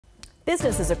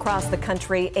Businesses across the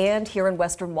country and here in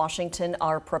Western Washington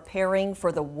are preparing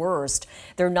for the worst.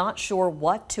 They're not sure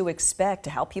what to expect,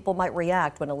 how people might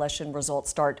react when election results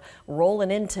start rolling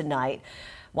in tonight.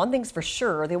 One thing's for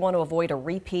sure, they want to avoid a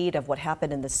repeat of what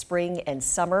happened in the spring and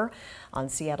summer on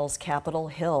Seattle's Capitol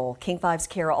Hill. King 5's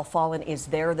Kara Alfallen is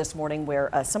there this morning where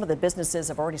some of the businesses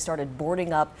have already started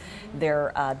boarding up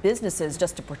their businesses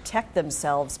just to protect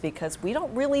themselves because we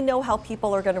don't really know how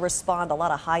people are going to respond. A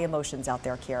lot of high emotions out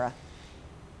there, Kara.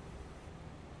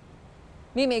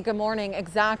 Mimi, good morning.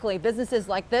 Exactly. Businesses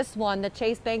like this one, the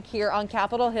Chase Bank here on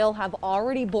Capitol Hill, have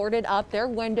already boarded up their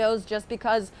windows just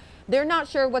because they're not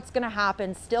sure what's going to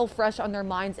happen. Still fresh on their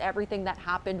minds, everything that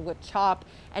happened with CHOP.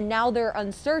 And now they're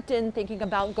uncertain, thinking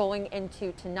about going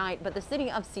into tonight. But the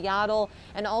city of Seattle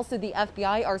and also the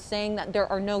FBI are saying that there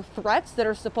are no threats that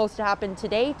are supposed to happen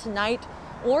today, tonight,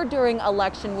 or during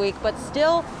election week. But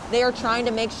still, they are trying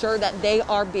to make sure that they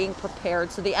are being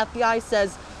prepared. So the FBI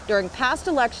says during past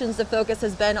elections, the focus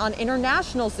has been on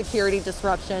international security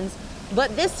disruptions.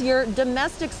 But this year,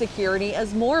 domestic security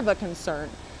is more of a concern.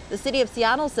 The city of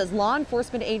Seattle says law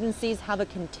enforcement agencies have a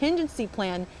contingency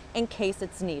plan in case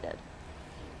it's needed.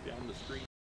 Down the street.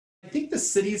 I think the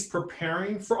city's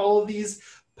preparing for all of these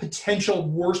potential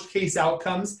worst case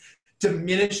outcomes,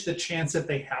 diminish the chance that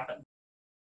they happen.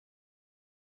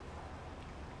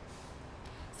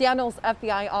 Seattle's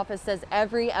FBI office says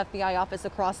every FBI office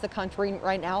across the country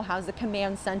right now has a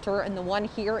command center, and the one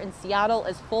here in Seattle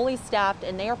is fully staffed,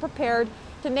 and they are prepared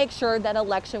to make sure that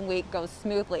election week goes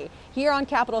smoothly. Here on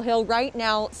Capitol Hill right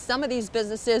now, some of these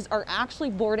businesses are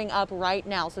actually boarding up right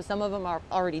now. So some of them are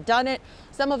already done it.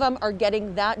 Some of them are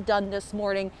getting that done this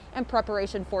morning in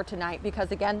preparation for tonight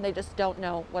because, again, they just don't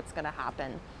know what's going to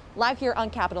happen. Live here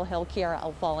on Capitol Hill, Kara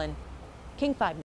Alfallen, King 5.